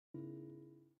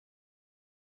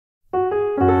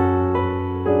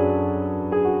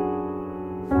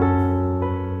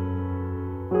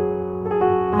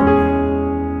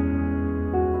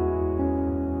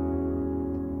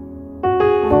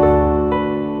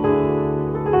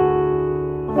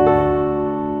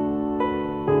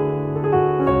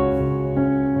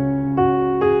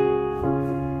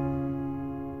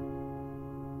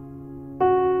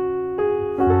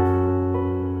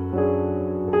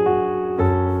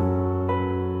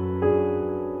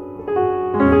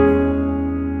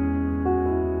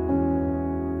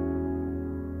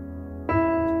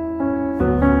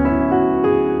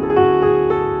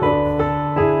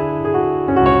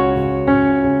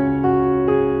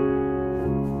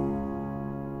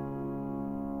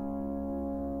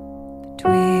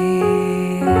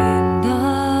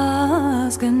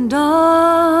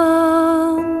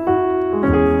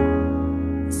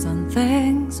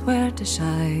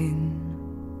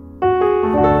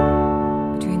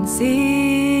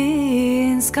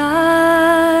sea and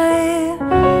sky,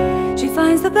 she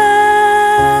finds the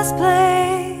best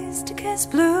place to kiss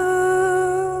blue.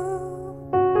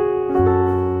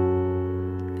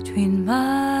 Between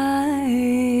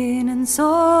mind and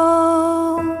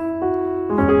soul,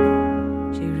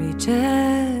 she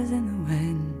reaches in the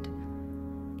wind,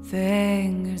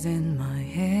 fingers in my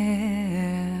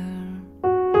hair.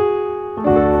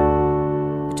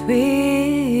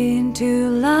 Between two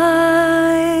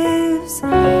lives,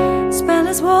 spell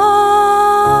is woven,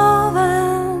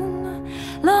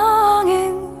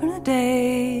 longing for the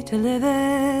day to live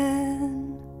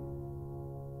in.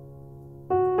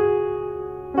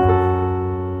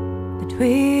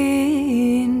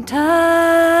 Between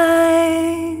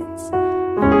tides,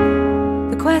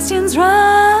 the questions rise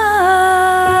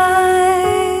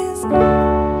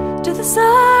to the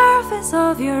surface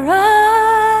of your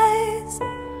eyes.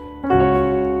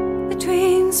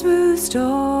 Between smooth stones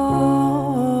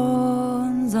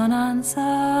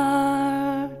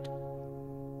unanswered,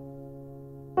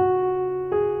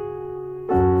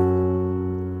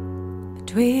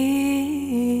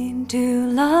 between two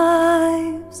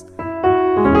lives,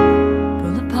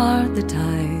 pull apart the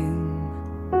time.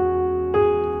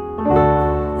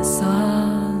 The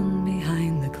sun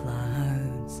behind the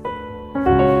clouds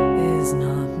is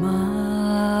not mine.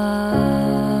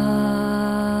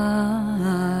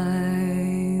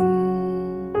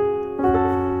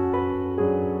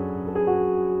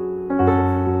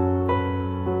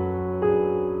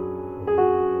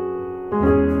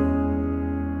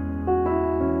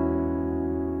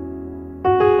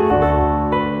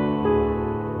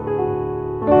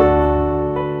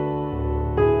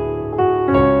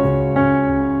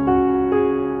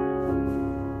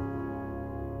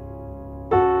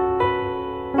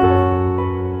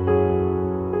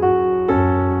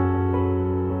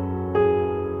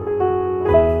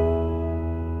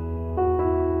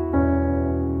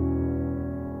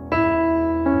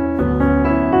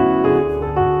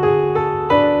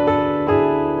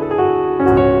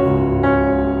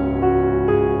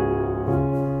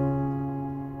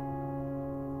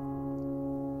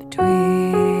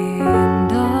 Between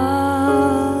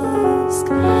dusk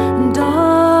and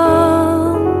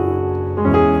dawn,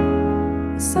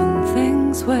 some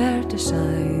things where to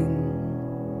shine.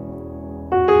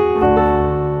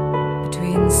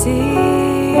 Between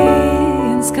sea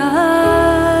and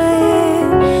sky,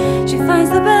 she finds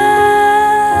the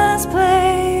best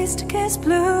place to kiss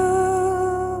blue.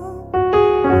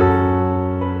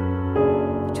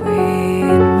 Between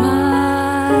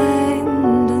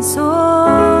mind and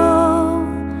soul,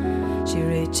 she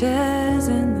reaches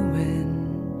in the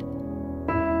wind,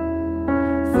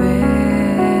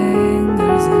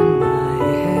 fingers in my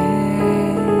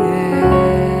hair.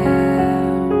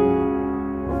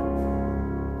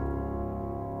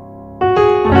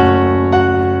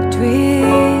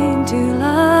 Between two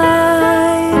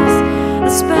lives, a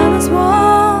spell is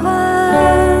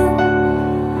woven,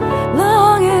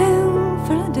 longing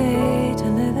for a day to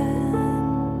live in.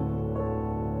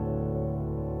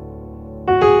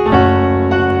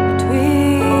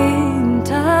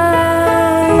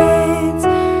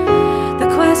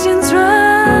 Questions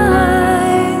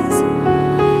rise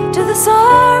to the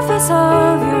surface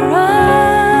of your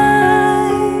eyes.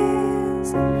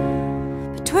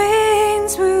 Between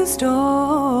smooth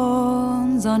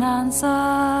stones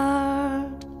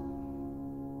unanswered,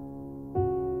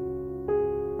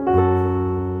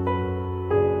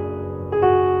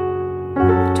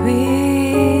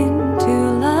 between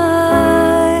two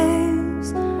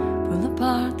lives, pull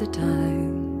apart the time.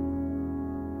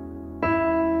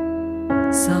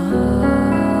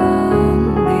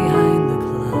 Sun behind the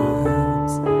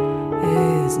clouds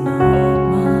is not